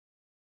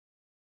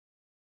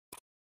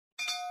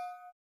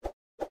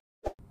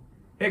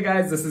Hey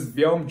guys, this is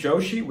Vyom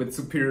Joshi with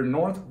Superior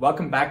North.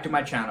 Welcome back to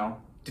my channel.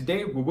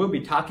 Today we will be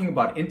talking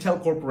about Intel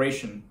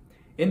Corporation.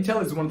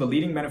 Intel is one of the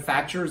leading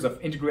manufacturers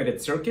of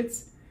integrated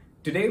circuits.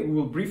 Today we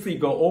will briefly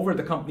go over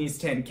the company's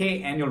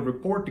 10K annual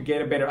report to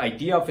get a better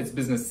idea of its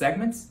business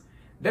segments.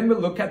 Then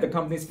we'll look at the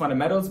company's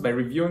fundamentals by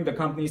reviewing the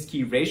company's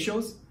key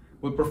ratios.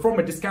 We'll perform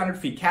a discounted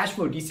free cash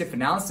flow DCF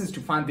analysis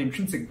to find the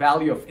intrinsic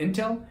value of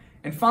Intel.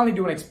 And finally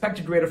do an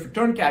expected rate of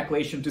return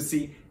calculation to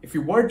see if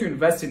you were to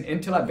invest in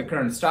Intel at the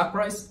current stock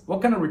price,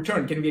 what kind of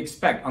return can we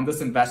expect on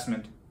this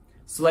investment?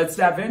 So let's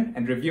dive in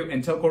and review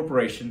Intel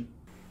Corporation.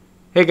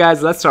 Hey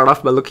guys, let's start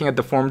off by looking at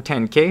the Form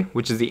 10K,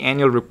 which is the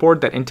annual report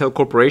that Intel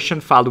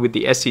Corporation filed with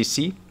the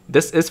SEC.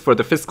 This is for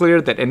the fiscal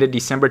year that ended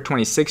December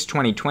 26,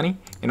 2020.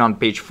 And on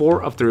page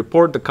 4 of the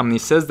report, the company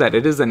says that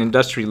it is an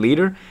industry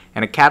leader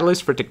and a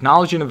catalyst for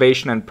technology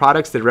innovation and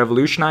products that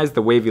revolutionize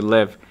the way we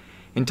live.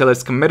 Intel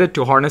is committed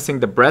to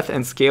harnessing the breadth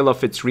and scale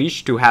of its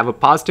reach to have a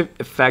positive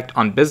effect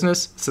on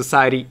business,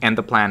 society, and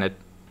the planet.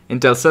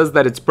 Intel says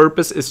that its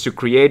purpose is to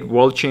create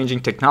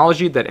world-changing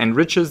technology that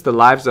enriches the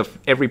lives of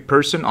every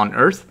person on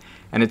Earth,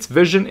 and its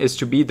vision is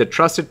to be the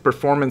trusted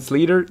performance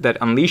leader that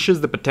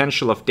unleashes the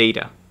potential of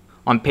data.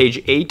 On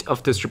page 8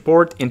 of this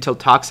report, Intel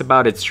talks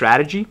about its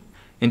strategy.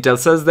 Intel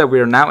says that we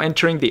are now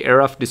entering the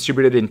era of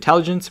distributed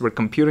intelligence where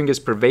computing is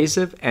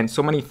pervasive and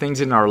so many things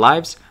in our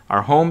lives,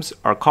 our homes,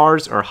 our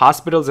cars, our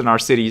hospitals, and our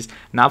cities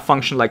now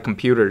function like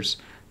computers.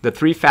 The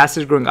three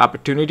fastest growing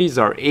opportunities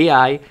are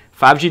AI,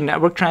 5G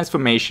network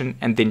transformation,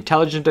 and the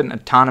intelligent and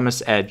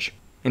autonomous edge.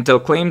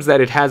 Intel claims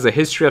that it has a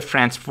history of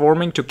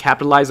transforming to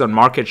capitalize on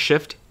market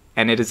shift,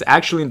 and it is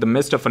actually in the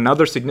midst of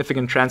another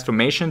significant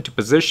transformation to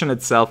position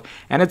itself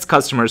and its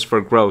customers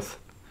for growth.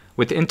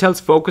 With Intel's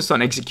focus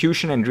on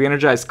execution and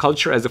re-energized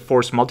culture as a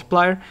force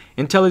multiplier,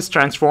 Intel is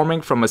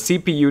transforming from a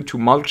CPU to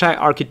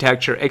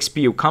multi-architecture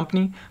XPU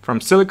company, from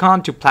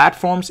silicon to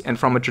platforms, and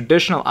from a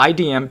traditional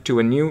IDM to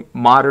a new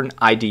modern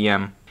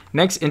IDM.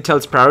 Next,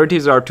 Intel's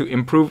priorities are to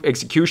improve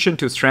execution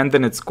to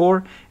strengthen its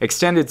core,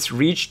 extend its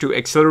reach to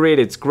accelerate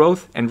its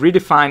growth, and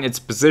redefine its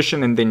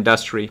position in the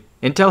industry.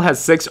 Intel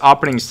has 6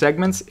 operating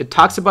segments. It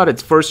talks about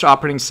its first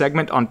operating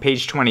segment on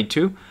page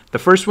 22, the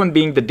first one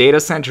being the data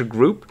center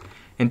group.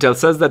 Intel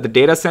says that the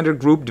data center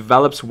group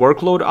develops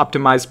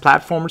workload-optimized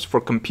platforms for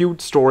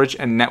compute, storage,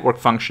 and network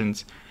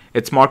functions.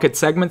 Its market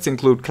segments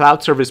include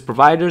cloud service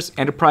providers,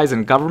 enterprise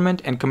and government,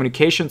 and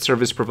communication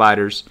service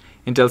providers.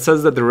 Intel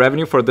says that the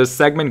revenue for this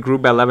segment grew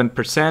by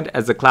 11%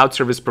 as the cloud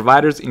service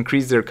providers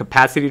increased their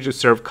capacity to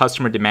serve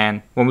customer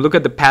demand. When we look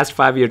at the past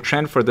 5-year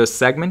trend for this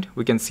segment,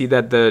 we can see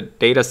that the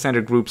data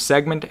center group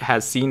segment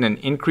has seen an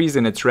increase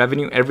in its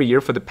revenue every year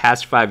for the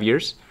past 5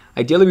 years.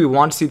 Ideally, we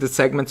want to see the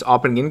segment's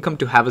operating income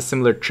to have a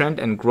similar trend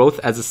and growth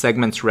as the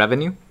segment's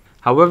revenue.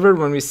 However,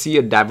 when we see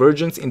a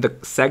divergence in the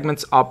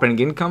segment's operating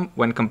income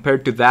when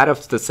compared to that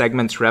of the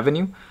segment's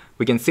revenue,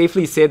 we can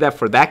safely say that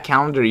for that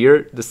calendar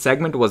year, the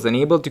segment was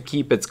unable to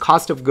keep its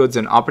cost of goods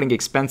and operating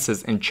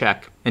expenses in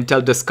check.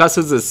 Intel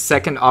discusses its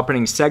second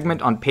operating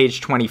segment on page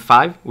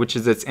 25, which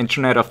is its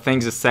Internet of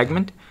Things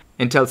segment.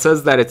 Intel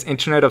says that its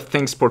Internet of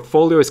Things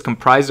portfolio is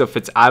comprised of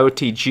its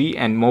IoTG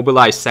and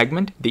Mobileye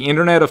segment. The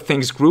Internet of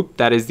Things group,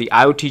 that is the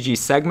IoTG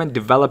segment,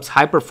 develops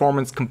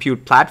high-performance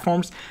compute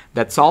platforms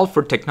that solve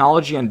for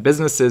technology and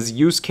businesses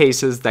use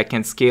cases that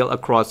can scale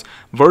across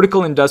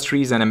vertical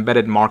industries and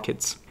embedded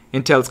markets.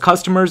 Intel's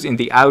customers in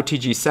the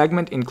IoTG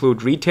segment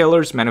include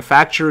retailers,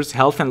 manufacturers,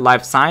 health and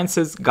life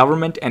sciences,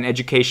 government, and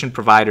education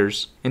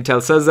providers.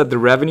 Intel says that the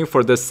revenue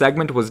for this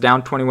segment was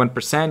down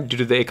 21% due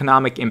to the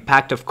economic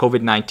impact of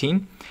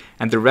COVID-19,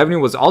 and the revenue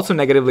was also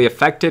negatively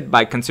affected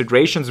by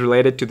considerations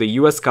related to the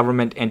US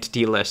government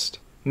entity list.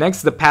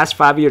 Next, the past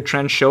 5-year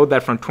trend showed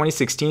that from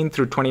 2016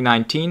 through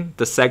 2019,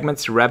 the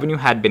segment's revenue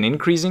had been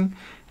increasing,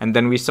 and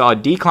then we saw a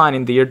decline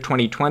in the year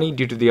 2020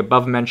 due to the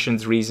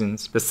above-mentioned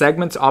reasons. The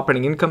segment's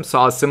operating income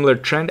saw a similar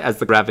trend as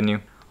the revenue.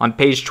 On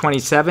page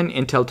 27,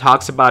 Intel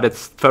talks about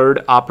its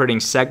third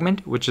operating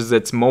segment, which is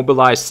its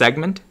Mobileye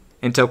segment.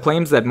 Intel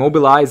claims that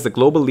Mobileye is the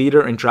global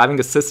leader in driving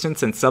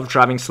assistance and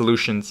self-driving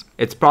solutions.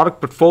 Its product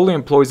portfolio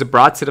employs a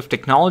broad set of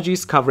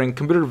technologies covering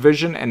computer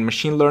vision and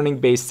machine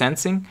learning-based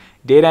sensing,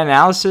 data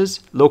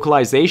analysis,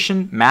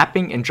 localization,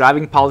 mapping, and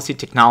driving policy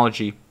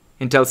technology.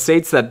 Intel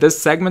states that this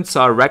segment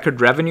saw a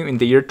record revenue in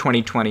the year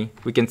 2020.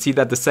 We can see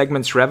that the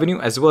segment's revenue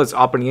as well as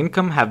operating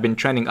income have been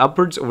trending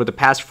upwards over the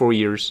past 4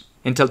 years.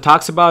 Intel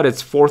talks about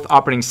its fourth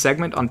operating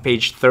segment on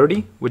page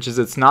 30, which is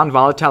its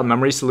non-volatile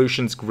memory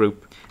solutions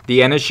group. The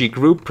NSG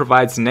group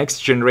provides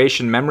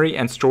next-generation memory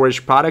and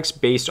storage products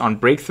based on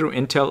breakthrough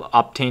Intel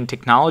Optane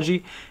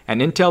technology and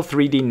Intel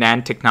 3D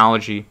NAND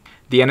technology.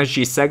 The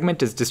NSG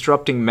segment is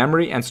disrupting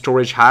memory and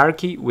storage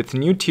hierarchy with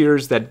new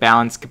tiers that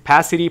balance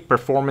capacity,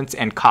 performance,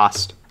 and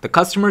cost. The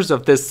customers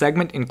of this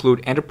segment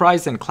include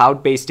enterprise and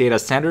cloud-based data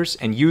centers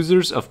and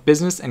users of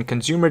business and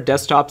consumer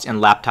desktops and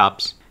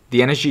laptops.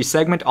 The NSG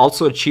segment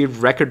also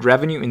achieved record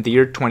revenue in the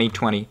year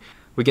 2020.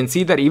 We can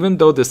see that even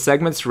though the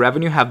segment's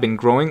revenue have been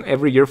growing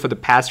every year for the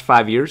past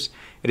 5 years,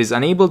 it is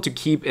unable to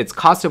keep its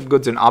cost of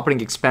goods and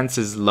operating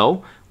expenses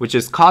low, which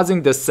is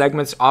causing this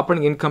segment's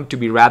operating income to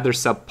be rather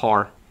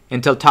subpar.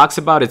 Intel talks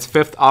about its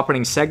fifth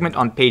operating segment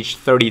on page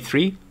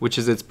 33, which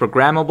is its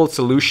Programmable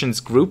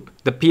Solutions Group.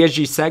 The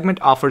PSG segment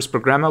offers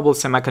programmable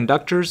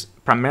semiconductors,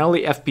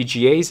 primarily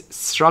FPGAs,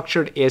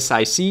 structured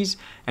ASICs,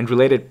 and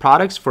related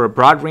products for a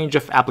broad range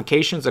of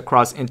applications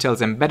across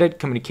Intel's embedded,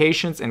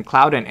 communications, and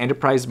cloud and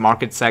enterprise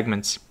market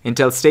segments.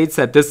 Intel states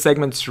that this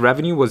segment's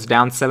revenue was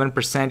down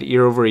 7%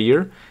 year over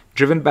year,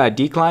 driven by a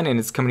decline in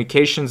its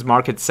communications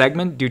market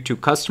segment due to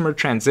customer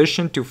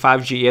transition to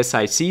 5G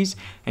ASICs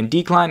and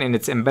decline in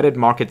its embedded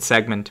market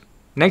segment.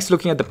 Next,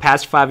 looking at the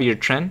past 5-year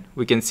trend,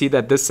 we can see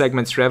that this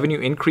segment's revenue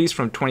increased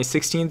from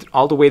 2016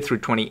 all the way through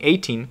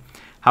 2018.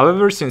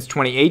 However, since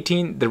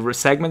 2018, the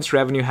segment's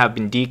revenue have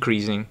been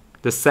decreasing.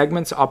 The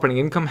segment's operating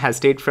income has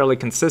stayed fairly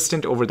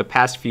consistent over the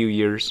past few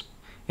years.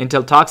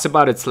 Intel talks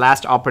about its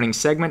last operating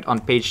segment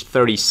on page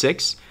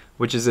 36,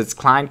 which is its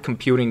Client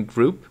Computing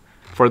Group.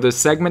 For this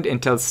segment,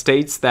 Intel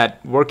states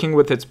that working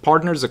with its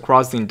partners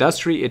across the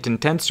industry, it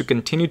intends to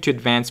continue to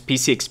advance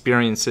PC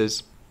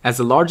experiences. As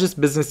the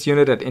largest business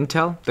unit at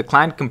Intel, the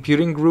Client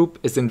Computing Group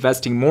is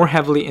investing more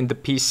heavily in the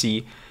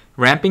PC,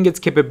 ramping its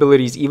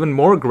capabilities even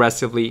more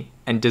aggressively,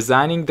 and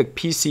designing the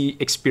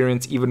PC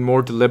experience even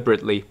more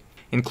deliberately,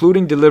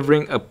 including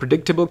delivering a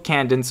predictable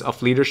cadence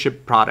of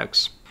leadership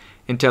products.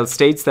 Intel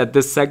states that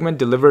this segment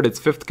delivered its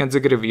fifth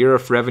consecutive year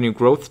of revenue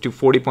growth to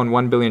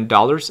 $40.1 billion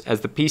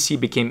as the PC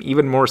became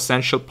even more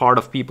essential part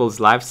of people's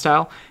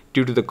lifestyle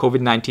due to the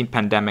COVID-19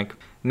 pandemic.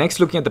 Next,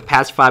 looking at the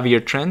past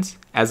 5-year trends,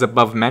 as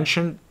above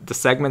mentioned, the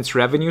segment's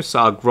revenue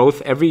saw a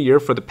growth every year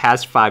for the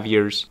past 5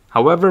 years.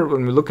 However,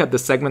 when we look at the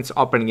segment's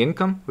operating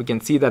income, we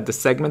can see that the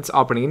segment's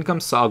operating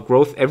income saw a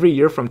growth every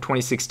year from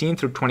 2016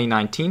 through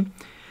 2019.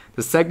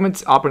 The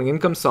segment's operating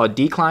income saw a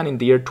decline in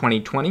the year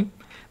 2020.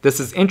 This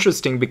is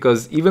interesting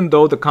because even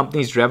though the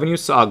company's revenue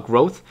saw a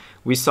growth,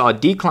 we saw a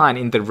decline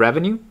in the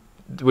revenue,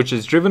 which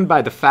is driven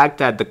by the fact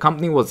that the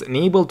company was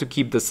unable to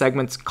keep the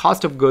segment's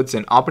cost of goods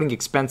and operating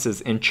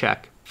expenses in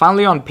check.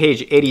 Finally, on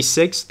page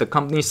 86, the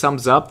company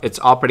sums up its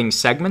operating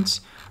segments.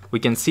 We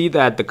can see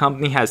that the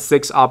company has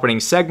 6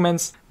 operating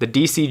segments: the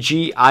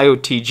DCG,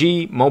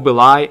 IOTG,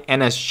 Mobileye,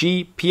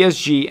 NSG,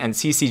 PSG, and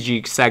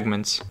CCG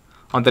segments.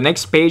 On the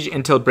next page,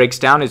 Intel breaks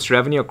down its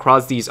revenue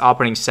across these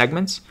operating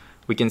segments.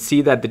 We can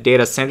see that the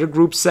Data Center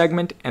Group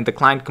segment and the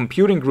Client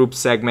Computing Group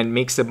segment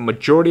makes up a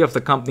majority of the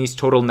company's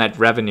total net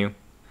revenue.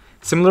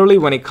 Similarly,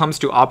 when it comes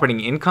to operating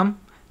income,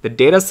 the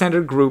Data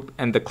Center Group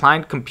and the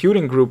Client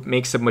Computing Group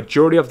makes up a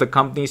majority of the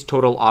company's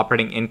total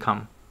operating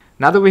income.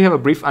 Now that we have a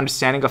brief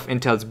understanding of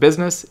Intel's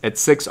business, its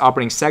 6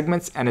 operating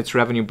segments, and its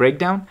revenue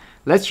breakdown,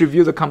 let's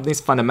review the company's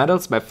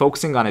fundamentals by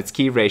focusing on its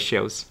key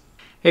ratios.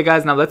 Hey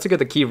guys, now let's look at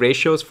the key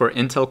ratios for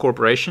Intel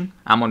Corporation.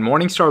 I'm on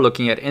Morningstar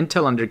looking at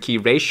Intel. Under key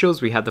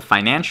ratios, we have the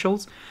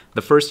financials.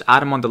 The first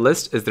item on the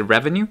list is the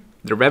revenue.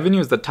 The revenue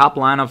is the top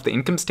line of the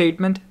income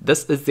statement.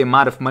 This is the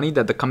amount of money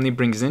that the company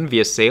brings in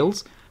via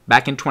sales.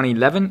 Back in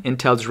 2011,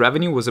 Intel's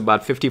revenue was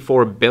about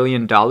 $54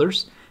 billion.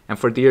 And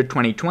for the year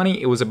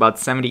 2020, it was about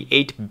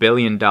 $78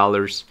 billion.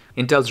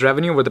 Intel's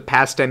revenue over the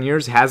past 10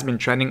 years has been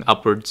trending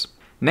upwards.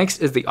 Next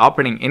is the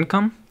operating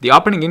income. The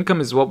operating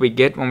income is what we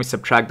get when we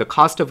subtract the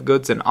cost of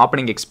goods and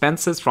operating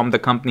expenses from the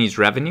company's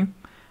revenue.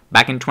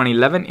 Back in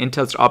 2011,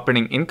 Intel's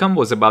operating income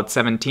was about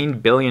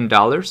 $17 billion,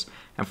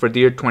 and for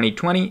the year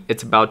 2020,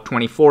 it's about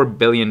 $24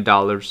 billion.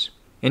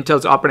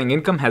 Intel's operating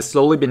income has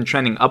slowly been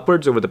trending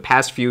upwards over the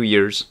past few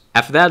years.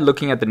 After that,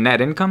 looking at the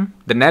net income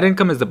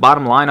is the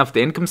bottom line of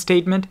the income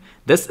statement.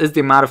 This is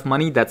the amount of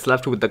money that's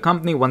left with the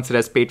company once it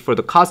has paid for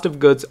the cost of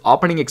goods,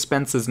 operating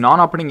expenses,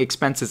 non-operating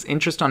expenses,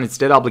 interest on its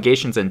debt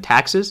obligations, and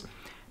taxes.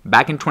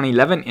 Back in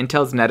 2011,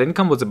 Intel's net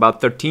income was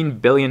about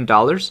 $13 billion,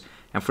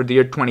 and for the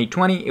year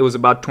 2020, it was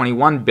about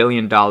 $21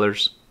 billion.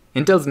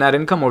 Intel's net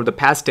income over the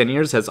past 10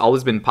 years has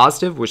always been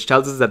positive, which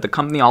tells us that the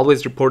company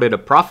always reported a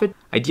profit.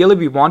 Ideally,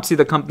 we want to see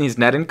the company's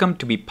net income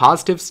to be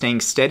positive, staying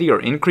steady or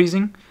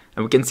increasing.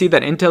 And we can see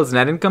that Intel's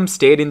net income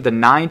stayed in the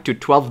 $9 to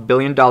 $12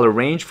 billion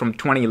range from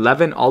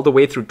 2011 all the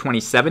way through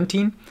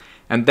 2017.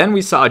 And then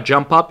we saw a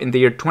jump up in the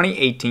year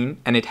 2018,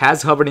 and it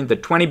has hovered in the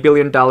 $20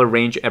 billion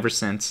range ever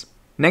since.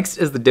 Next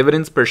is the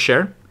dividends per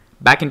share.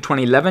 Back in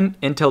 2011,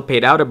 Intel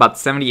paid out about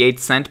 78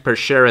 cents per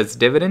share as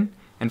dividend.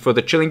 And for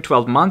the trailing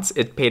 12 months,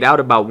 it paid out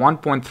about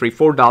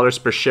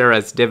 $1.34 per share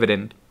as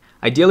dividend.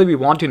 Ideally, we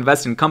want to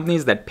invest in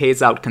companies that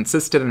pays out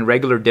consistent and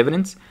regular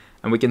dividends,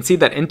 and we can see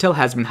that Intel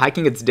has been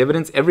hiking its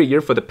dividends every year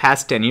for the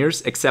past 10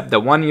 years, except the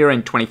 1 year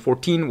in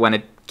 2014 when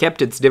it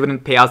kept its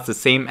dividend payouts the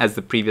same as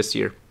the previous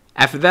year.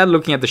 After that,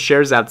 looking at the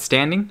shares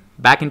outstanding,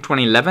 back in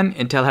 2011,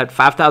 Intel had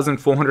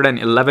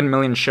 5,411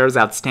 million shares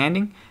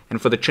outstanding, and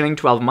for the trailing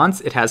 12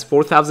 months, it has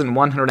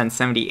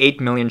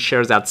 4,178 million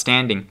shares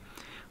outstanding.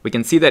 We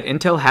can see that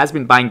Intel has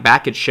been buying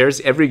back its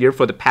shares every year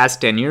for the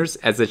past 10 years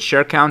as its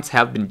share counts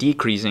have been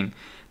decreasing.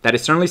 That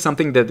is certainly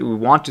something that we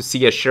want to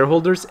see as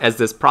shareholders, as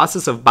this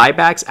process of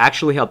buybacks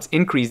actually helps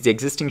increase the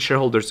existing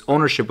shareholders'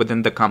 ownership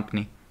within the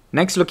company.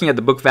 Next, looking at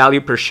the book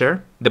value per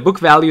share. The book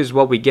value is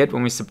what we get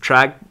when we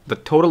subtract the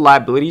total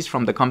liabilities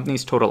from the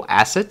company's total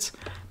assets.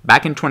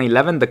 Back in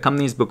 2011, the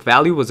company's book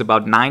value was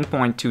about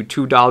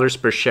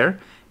 $9.22 per share,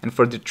 and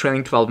for the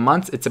trailing 12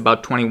 months, it's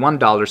about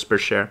 $21 per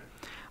share.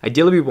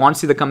 Ideally, we want to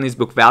see the company's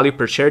book value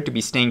per share to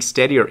be staying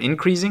steady or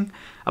increasing.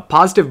 A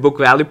positive book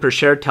value per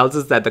share tells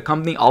us that the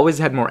company always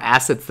had more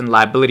assets than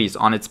liabilities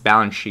on its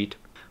balance sheet.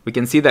 We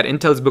can see that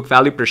Intel's book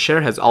value per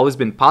share has always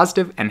been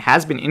positive and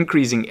has been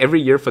increasing every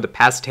year for the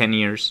past 10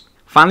 years.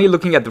 Finally,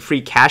 looking at the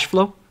free cash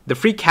flow. The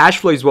free cash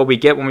flow is what we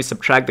get when we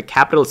subtract the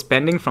capital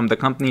spending from the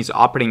company's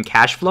operating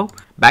cash flow.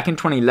 Back in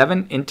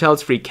 2011,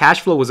 Intel's free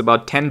cash flow was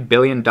about $10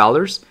 billion.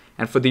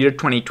 And for the year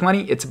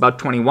 2020, it's about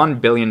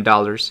 $21 billion.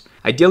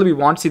 Ideally, we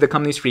want to see the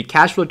company's free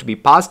cash flow to be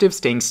positive,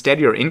 staying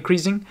steady or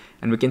increasing.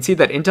 And we can see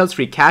that Intel's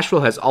free cash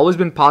flow has always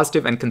been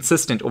positive and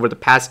consistent over the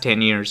past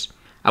 10 years.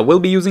 I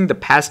will be using the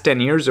past 10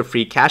 years of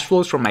free cash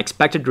flows for my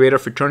expected rate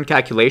of return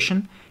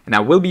calculation. And I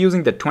will be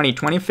using the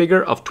 2020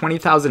 figure of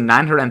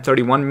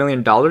 $20,931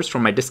 million for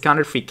my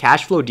discounted free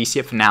cash flow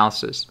DCF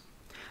analysis.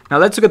 Now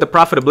let's look at the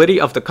profitability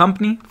of the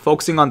company,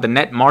 focusing on the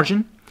net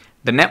margin.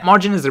 The net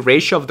margin is the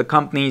ratio of the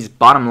company's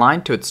bottom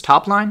line to its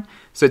top line,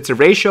 so it's a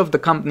ratio of the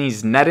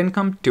company's net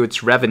income to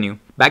its revenue.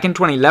 Back in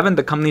 2011,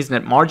 the company's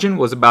net margin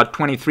was about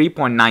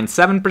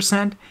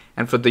 23.97%,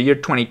 and for the year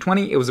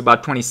 2020, it was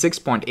about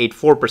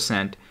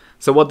 26.84%.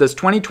 So what this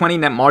 2020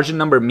 net margin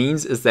number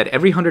means is that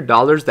every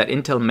 $100 that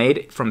Intel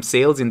made from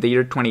sales in the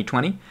year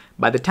 2020,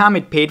 by the time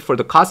it paid for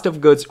the cost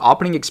of goods,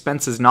 operating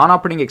expenses,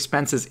 non-operating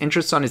expenses,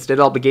 interest on its debt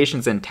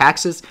obligations, and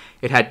taxes,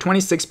 it had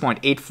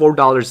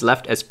 $26.84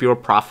 left as pure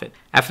profit.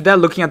 After that,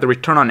 looking at the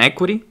return on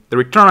equity. The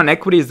return on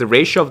equity is the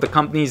ratio of the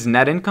company's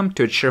net income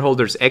to its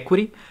shareholders'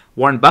 equity.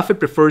 Warren Buffett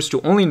prefers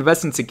to only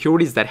invest in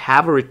securities that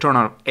have a return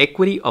on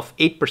equity of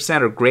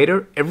 8% or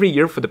greater every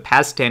year for the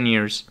past 10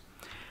 years.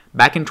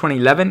 Back in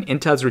 2011,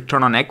 Intel's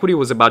return on equity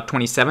was about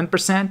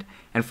 27%,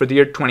 and for the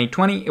year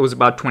 2020, it was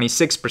about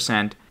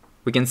 26%.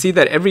 We can see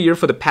that every year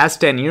for the past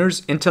 10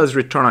 years, Intel's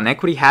return on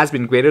equity has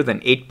been greater than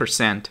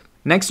 8%.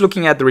 Next,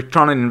 looking at the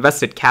return on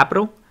invested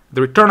capital. The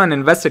return on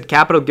invested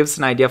capital gives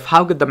an idea of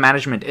how good the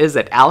management is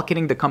at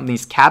allocating the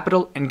company's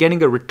capital and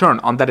getting a return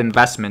on that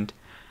investment.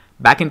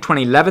 Back in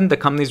 2011, the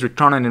company's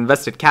return on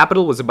invested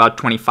capital was about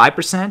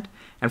 25%,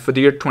 and for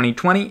the year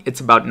 2020, it's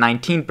about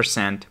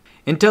 19%.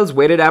 Intel's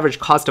weighted average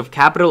cost of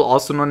capital,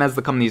 also known as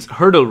the company's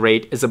hurdle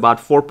rate, is about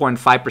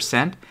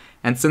 4.5%,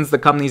 and since the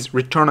company's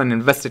return on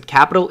invested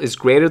capital is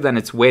greater than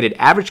its weighted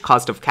average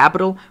cost of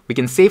capital, we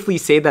can safely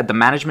say that the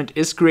management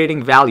is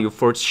creating value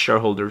for its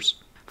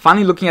shareholders.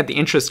 Finally, looking at the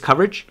interest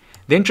coverage.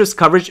 The interest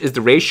coverage is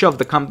the ratio of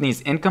the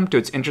company's income to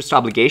its interest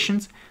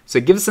obligations, so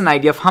it gives us an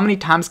idea of how many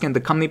times can the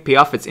company pay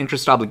off its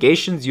interest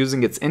obligations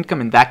using its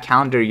income in that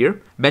calendar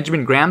year.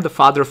 Benjamin Graham, the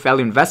father of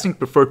value investing,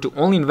 preferred to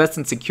only invest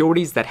in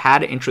securities that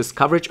had an interest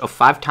coverage of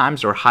 5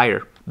 times or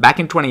higher. Back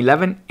in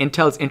 2011,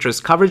 Intel's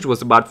interest coverage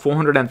was about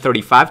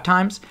 435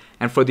 times,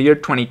 and for the year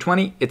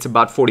 2020, it's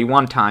about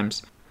 41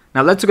 times.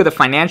 Now let's look at the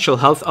financial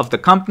health of the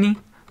company.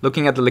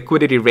 Looking at the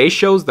liquidity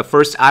ratios, the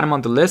first item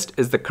on the list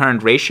is the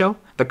current ratio.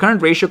 The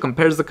current ratio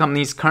compares the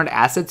company's current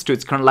assets to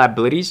its current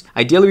liabilities.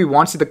 Ideally, we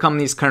want to see the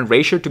company's current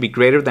ratio to be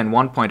greater than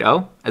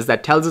 1.0, as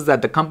that tells us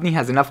that the company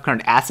has enough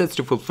current assets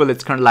to fulfill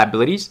its current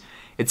liabilities.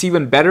 It's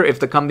even better if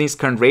the company's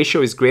current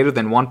ratio is greater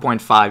than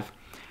 1.5.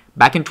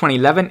 Back in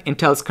 2011,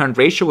 Intel's current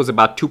ratio was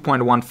about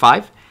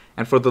 2.15,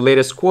 and for the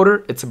latest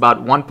quarter, it's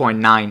about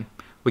 1.9.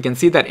 We can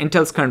see that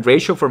Intel's current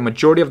ratio for a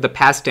majority of the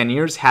past 10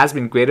 years has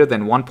been greater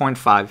than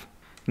 1.5.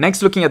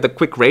 Next, looking at the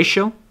quick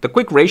ratio. The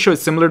quick ratio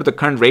is similar to the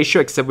current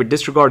ratio except we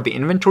disregard the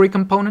inventory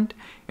component.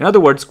 In other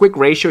words, quick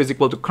ratio is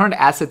equal to current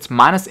assets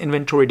minus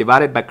inventory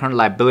divided by current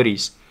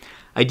liabilities.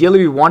 Ideally,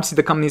 we want to see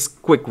the company's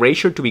quick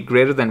ratio to be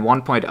greater than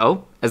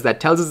 1.0, as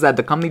that tells us that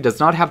the company does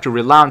not have to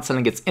rely on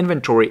selling its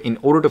inventory in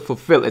order to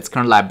fulfill its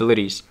current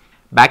liabilities.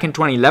 Back in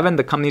 2011,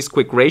 the company's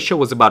quick ratio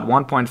was about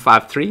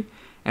 1.53,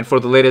 and for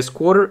the latest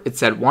quarter,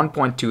 it's at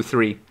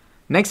 1.23.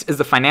 Next is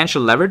the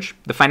financial leverage.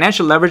 The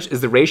financial leverage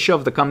is the ratio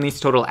of the company's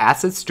total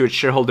assets to its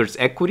shareholders'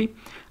 equity.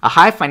 A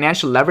high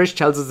financial leverage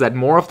tells us that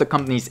more of the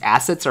company's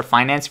assets are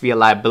financed via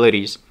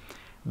liabilities.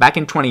 Back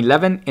in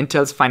 2011,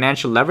 Intel's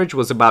financial leverage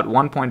was about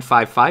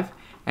 1.55,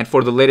 and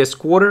for the latest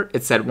quarter,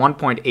 it's at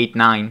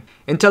 1.89.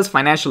 Intel's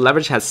financial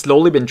leverage has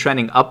slowly been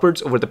trending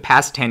upwards over the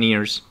past 10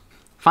 years.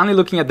 Finally,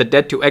 looking at the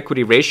debt to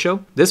equity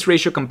ratio. This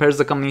ratio compares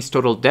the company's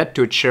total debt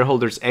to its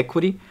shareholders'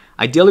 equity.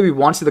 Ideally, we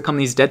want to see the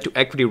company's debt to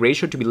equity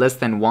ratio to be less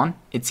than 1.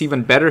 It's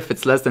even better if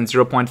it's less than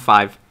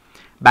 0.5.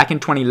 Back in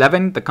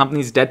 2011, the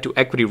company's debt to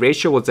equity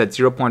ratio was at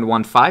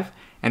 0.15,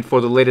 and for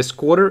the latest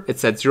quarter,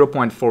 it's at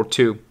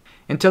 0.42.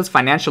 Intel's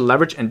financial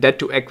leverage and debt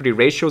to equity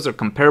ratios are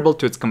comparable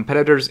to its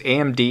competitors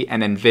AMD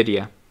and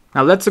Nvidia.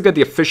 Now let's look at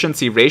the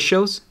efficiency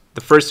ratios.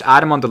 The first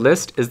item on the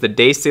list is the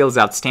day sales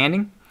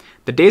outstanding.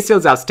 The day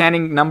sales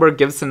outstanding number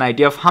gives us an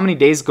idea of how many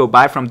days go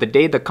by from the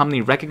day the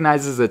company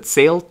recognizes its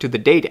sale to the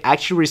day it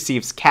actually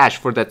receives cash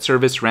for that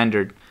service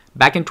rendered.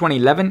 Back in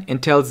 2011,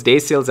 Intel's day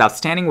sales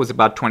outstanding was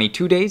about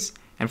 22 days,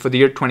 and for the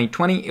year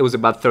 2020, it was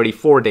about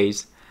 34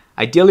 days.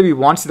 Ideally, we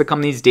want the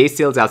company's day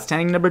sales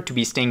outstanding number to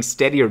be staying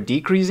steady or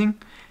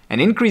decreasing. An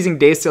increasing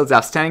day sales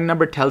outstanding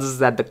number tells us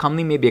that the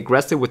company may be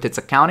aggressive with its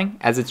accounting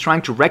as it's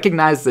trying to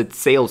recognize its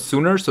sales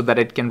sooner so that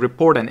it can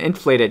report an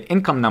inflated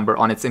income number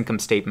on its income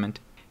statement.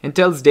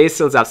 Intel's day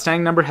sales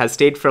outstanding number has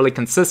stayed fairly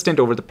consistent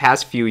over the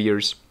past few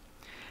years.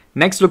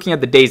 Next, looking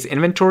at the days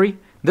inventory,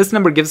 this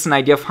number gives us an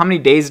idea of how many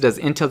days does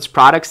Intel's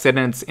products sit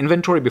in its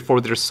inventory before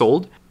they're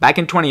sold. Back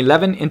in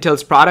 2011,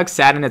 Intel's products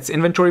sat in its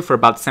inventory for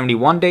about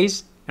 71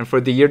 days, and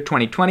for the year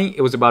 2020,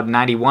 it was about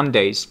 91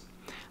 days.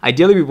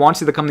 Ideally, we want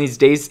the company's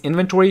days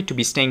inventory to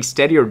be staying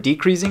steady or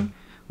decreasing.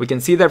 We can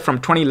see that from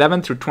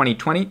 2011 through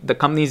 2020, the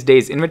company's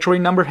days inventory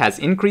number has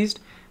increased.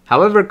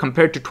 However,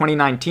 compared to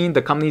 2019,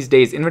 the company's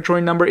days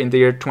inventory number in the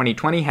year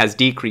 2020 has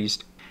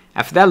decreased.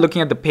 After that,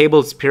 looking at the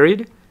payables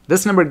period,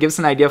 this number gives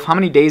an idea of how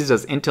many days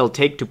does Intel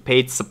take to pay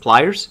its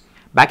suppliers.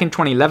 Back in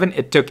 2011,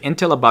 it took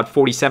Intel about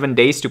 47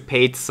 days to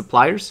pay its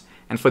suppliers,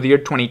 and for the year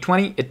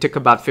 2020, it took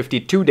about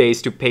 52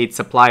 days to pay its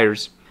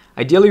suppliers.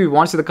 Ideally, we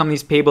want the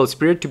company's payables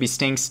period to be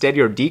staying steady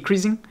or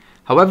decreasing.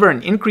 However,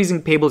 an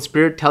increasing payables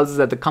period tells us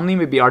that the company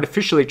may be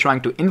artificially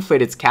trying to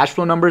inflate its cash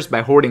flow numbers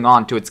by hoarding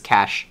on to its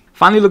cash.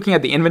 Finally, looking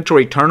at the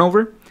inventory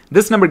turnover,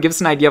 this number gives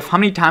an idea of how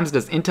many times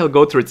does Intel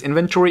go through its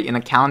inventory in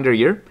a calendar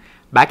year.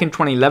 Back in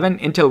 2011,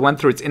 Intel went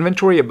through its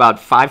inventory about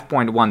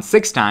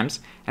 5.16 times,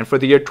 and for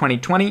the year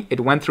 2020, it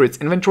went through its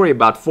inventory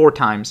about 4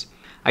 times.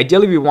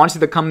 Ideally, we want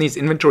the company's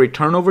inventory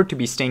turnover to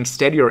be staying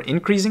steady or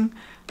increasing.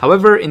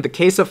 However, in the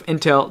case of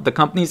Intel, the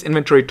company's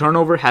inventory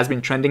turnover has been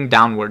trending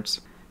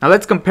downwards. Now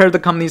let's compare the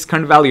company's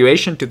current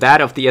valuation to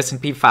that of the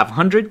S&P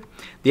 500.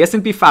 The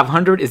S&P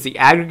 500 is the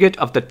aggregate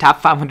of the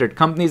top 500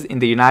 companies in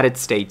the United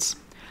States.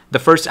 The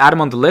first item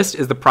on the list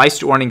is the price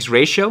to earnings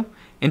ratio.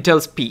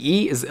 Intel's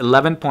PE is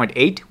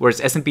 11.8,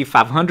 whereas S&P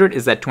 500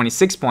 is at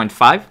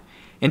 26.5.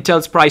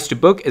 Intel's price to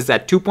book is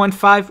at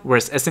 2.5,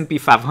 whereas S&P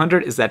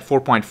 500 is at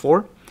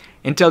 4.4.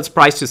 Intel's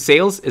price to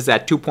sales is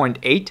at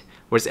 2.8,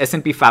 whereas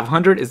S&P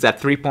 500 is at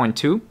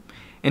 3.2.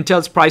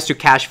 Intel's price to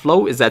cash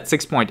flow is at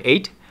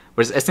 6.8,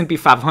 whereas S&P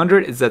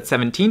 500 is at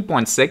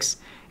 17.6.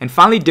 And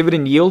finally,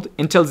 dividend yield.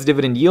 Intel's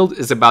dividend yield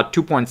is about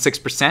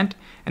 2.6%,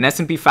 and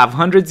S&P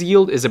 500's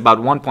yield is about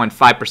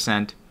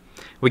 1.5%.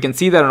 We can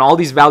see that on all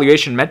these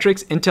valuation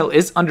metrics, Intel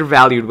is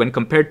undervalued when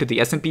compared to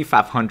the S&P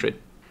 500.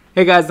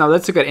 Hey guys, now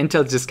let's look at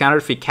Intel's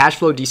discounted free cash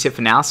flow DCF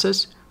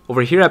analysis.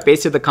 Over here, I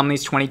pasted the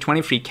company's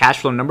 2020 free cash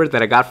flow number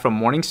that I got from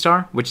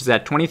Morningstar, which is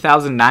at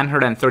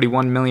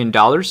 $20,931 million.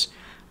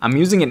 I'm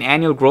using an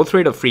annual growth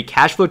rate of free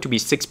cash flow to be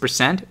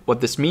 6%. What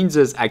this means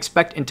is I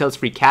expect Intel's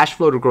free cash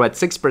flow to grow at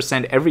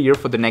 6% every year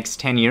for the next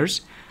 10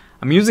 years.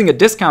 I'm using a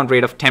discount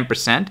rate of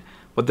 10%.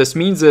 What this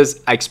means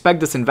is I expect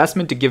this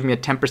investment to give me a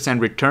 10%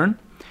 return.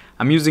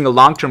 I'm using a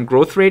long-term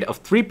growth rate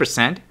of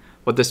 3%.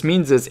 What this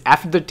means is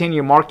after the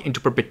 10-year mark into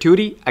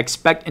perpetuity, I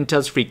expect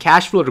Intel's free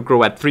cash flow to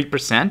grow at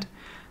 3%.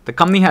 The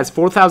company has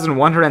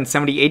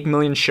 4,178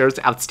 million shares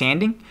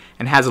outstanding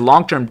and has a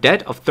long-term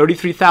debt of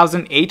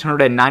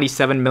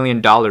 $33,897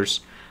 million.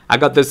 I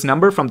got this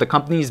number from the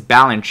company's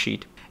balance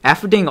sheet.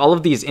 After taking all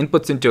of these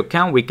inputs into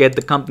account, we get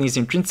the company's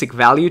intrinsic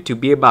value to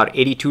be about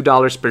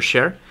 $82 per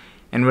share.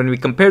 And when we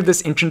compare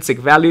this intrinsic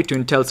value to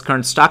Intel's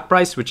current stock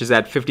price, which is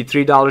at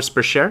 $53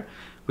 per share,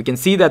 we can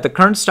see that the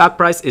current stock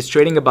price is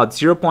trading about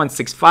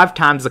 0.65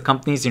 times the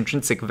company's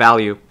intrinsic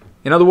value.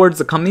 In other words,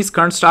 the company's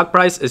current stock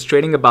price is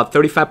trading about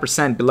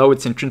 35% below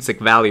its intrinsic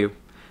value.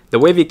 The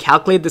way we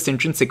calculate this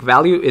intrinsic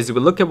value is we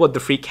look at what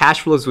the free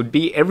cash flows would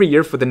be every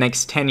year for the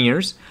next 10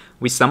 years.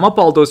 We sum up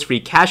all those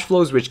free cash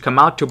flows, which come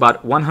out to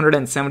about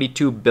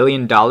 $172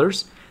 billion.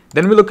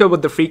 Then we look at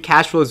what the free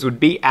cash flows would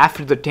be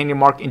after the 10-year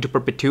mark into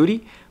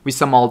perpetuity. We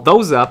sum all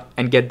those up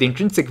and get the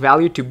intrinsic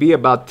value to be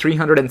about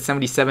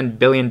 $377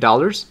 billion.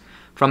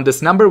 From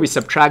this number, we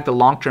subtract the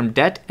long-term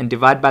debt and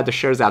divide by the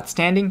shares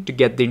outstanding to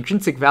get the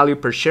intrinsic value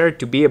per share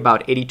to be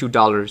about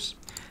 $82.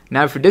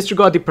 Now, if we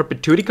disregard the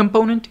perpetuity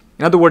component,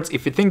 in other words,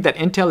 if you think that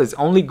Intel is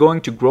only going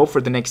to grow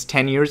for the next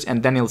 10 years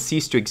and then it'll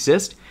cease to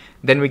exist,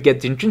 then we get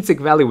the intrinsic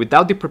value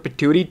without the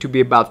perpetuity to be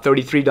about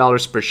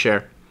 $33 per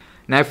share.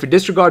 Now, if we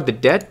disregard the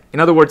debt, in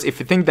other words, if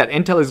you think that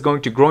Intel is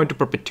going to grow into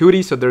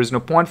perpetuity, so there is no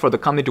point for the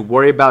company to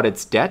worry about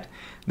its debt,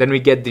 then we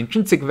get the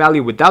intrinsic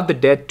value without the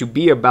debt to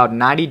be about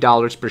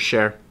 $90 per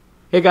share.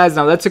 Hey guys,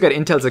 now let's look at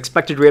Intel's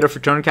expected rate of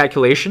return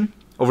calculation.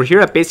 Over here,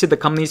 I pasted the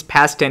company's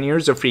past 10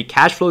 years of free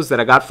cash flows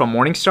that I got from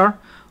Morningstar.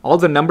 All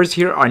the numbers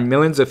here are in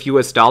millions of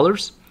US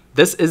dollars.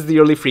 This is the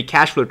yearly free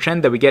cash flow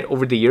trend that we get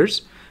over the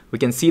years. We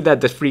can see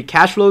that the free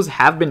cash flows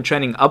have been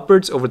trending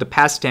upwards over the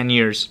past 10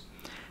 years.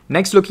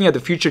 Next, looking at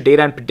the future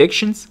data and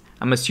predictions,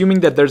 I'm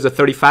assuming that there's a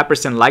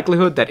 35%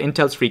 likelihood that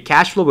Intel's free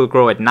cash flow will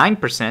grow at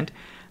 9%,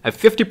 a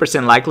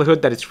 50%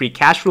 likelihood that its free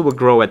cash flow will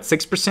grow at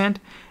 6%,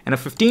 and a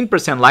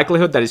 15%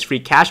 likelihood that its free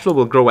cash flow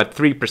will grow at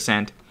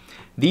 3%.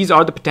 These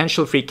are the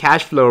potential free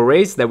cash flow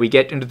arrays that we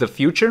get into the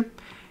future.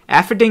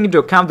 After taking into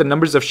account the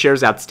numbers of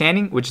shares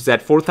outstanding, which is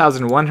at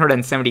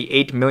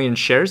 4,178 million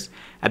shares,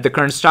 at the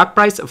current stock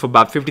price of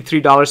about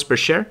 $53 per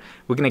share,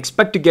 we can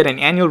expect to get an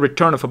annual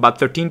return of about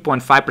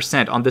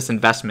 13.5% on this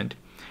investment.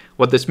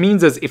 What this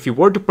means is if you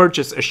were to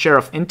purchase a share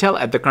of Intel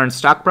at the current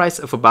stock price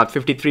of about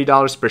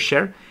 $53 per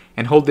share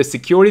and hold this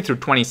security through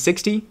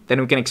 2060,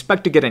 then we can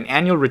expect to get an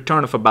annual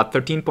return of about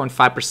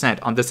 13.5%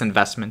 on this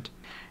investment.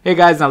 Hey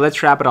guys, now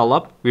let's wrap it all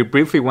up. We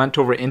briefly went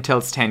over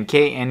Intel's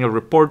 10K annual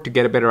report to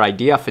get a better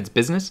idea of its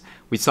business.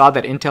 We saw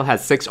that Intel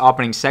has 6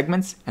 operating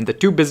segments, and the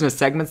 2 business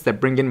segments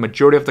that bring in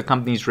majority of the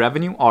company's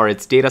revenue are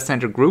its data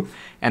center group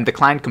and the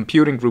client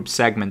computing group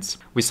segments.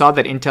 We saw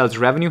that Intel's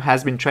revenue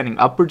has been trending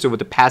upwards over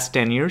the past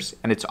 10 years,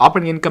 and its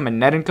operating income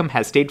and net income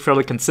has stayed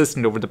fairly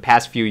consistent over the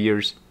past few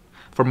years.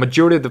 For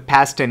majority of the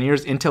past 10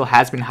 years, Intel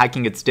has been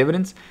hiking its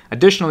dividends.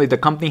 Additionally, the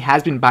company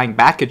has been buying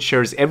back its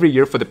shares every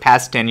year for the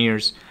past 10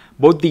 years.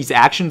 Both these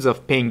actions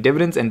of paying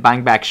dividends and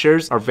buying back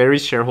shares are very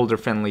shareholder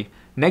friendly.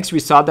 Next, we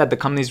saw that the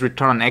company's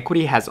return on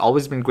equity has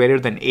always been greater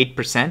than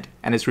 8%,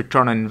 and its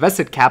return on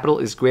invested capital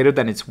is greater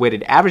than its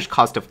weighted average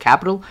cost of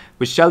capital,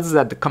 which tells us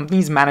that the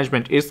company's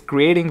management is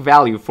creating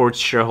value for its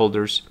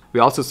shareholders. We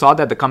also saw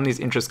that the company's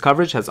interest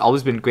coverage has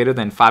always been greater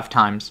than 5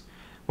 times.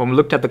 When we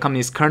looked at the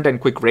company's current and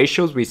quick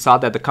ratios, we saw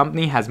that the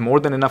company has more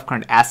than enough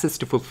current assets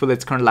to fulfill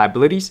its current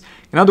liabilities.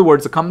 In other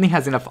words, the company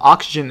has enough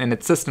oxygen in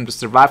its system to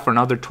survive for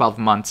another 12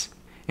 months.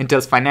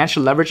 Intel's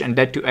financial leverage and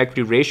debt to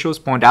equity ratios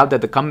point out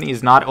that the company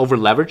is not over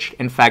leveraged.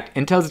 In fact,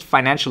 Intel's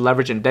financial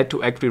leverage and debt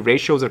to equity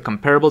ratios are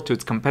comparable to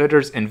its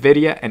competitors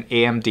Nvidia and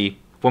AMD.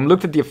 When we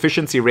looked at the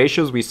efficiency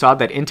ratios, we saw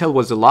that Intel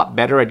was a lot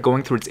better at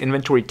going through its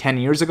inventory 10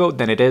 years ago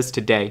than it is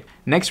today.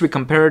 Next, we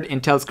compared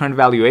Intel's current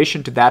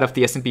valuation to that of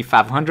the S&P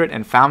 500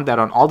 and found that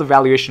on all the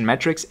valuation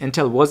metrics,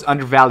 Intel was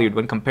undervalued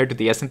when compared to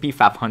the S&P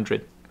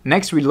 500.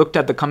 Next, we looked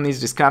at the company's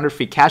discounted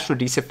free cash flow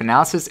DCF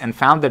analysis and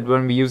found that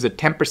when we use a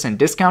 10%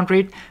 discount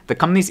rate, the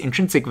company's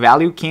intrinsic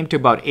value came to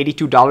about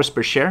 $82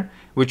 per share,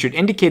 which would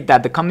indicate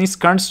that the company's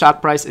current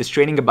stock price is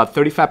trading about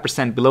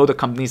 35% below the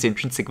company's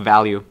intrinsic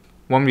value.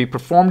 When we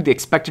performed the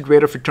expected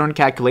rate of return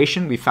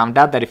calculation, we found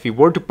out that if we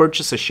were to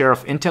purchase a share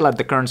of Intel at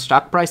the current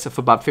stock price of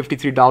about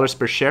 $53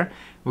 per share,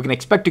 we can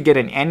expect to get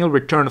an annual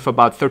return of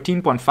about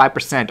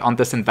 13.5% on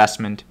this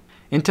investment.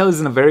 Intel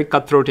is in a very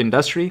cutthroat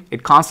industry.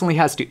 It constantly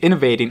has to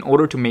innovate in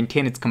order to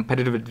maintain its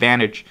competitive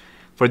advantage.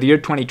 For the year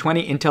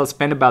 2020, Intel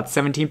spent about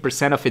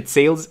 17% of its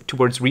sales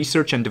towards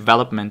research and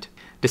development.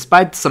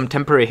 Despite some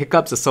temporary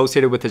hiccups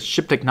associated with its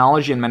chip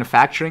technology and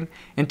manufacturing,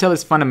 Intel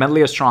is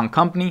fundamentally a strong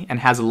company and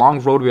has a long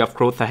roadway of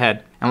growth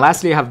ahead. And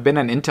lastly, I have been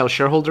an Intel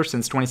shareholder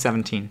since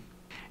 2017.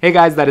 Hey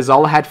guys, that is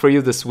all I had for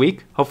you this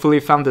week. Hopefully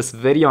you found this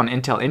video on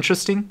Intel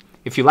interesting.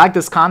 If you like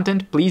this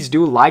content, please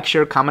do like,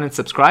 share, comment, and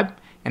subscribe.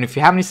 And if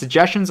you have any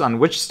suggestions on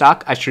which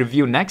stock I should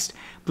review next,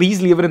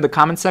 please leave it in the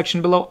comment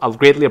section below. I'll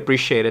greatly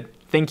appreciate it.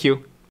 Thank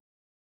you.